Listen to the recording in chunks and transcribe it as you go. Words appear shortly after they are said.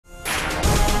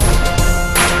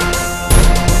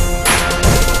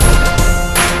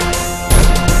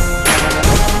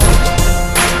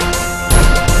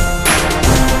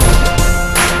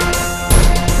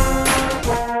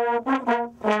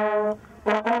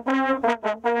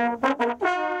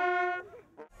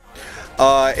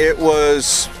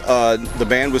The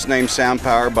band was named Sound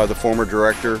Power by the former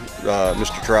director,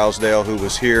 Mr. Trousdale, who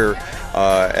was here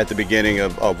at the beginning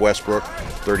of Westbrook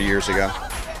 30 years ago.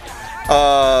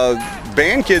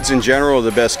 Band kids in general are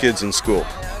the best kids in school.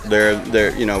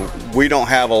 We don't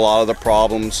have a lot of the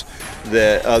problems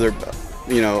that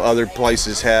other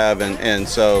places have, and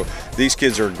so these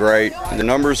kids are great. The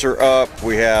numbers are up.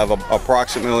 We have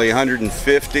approximately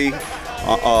 150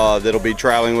 that'll be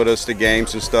traveling with us to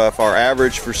games and stuff. Our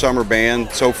average for summer band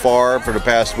so far for the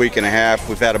past week and a half,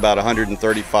 we've had about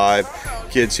 135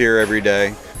 kids here every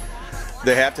day.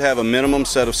 They have to have a minimum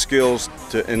set of skills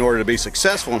in order to be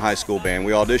successful in high school band.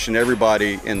 We audition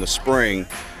everybody in the spring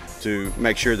to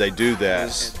make sure they do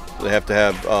that. They have to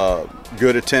have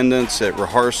good attendance at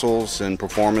rehearsals and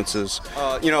performances.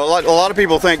 A lot of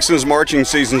people think since marching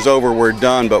season's over we're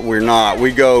done, but we're not.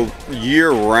 We go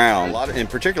year round, and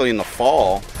particularly in the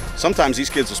fall. Sometimes these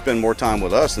kids will spend more time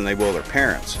with us than they will their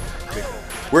parents.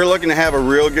 We're looking to have a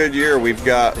real good year. We've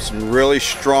got some really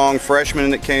strong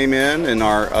freshmen that came in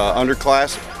our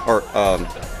underclass, or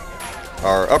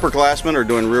our upperclassmen are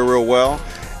doing real well.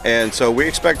 And so we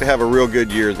expect to have a real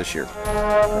good year this year.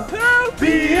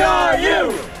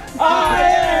 B-R-U-I-N-S!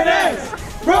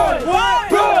 Brook!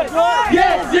 Brook!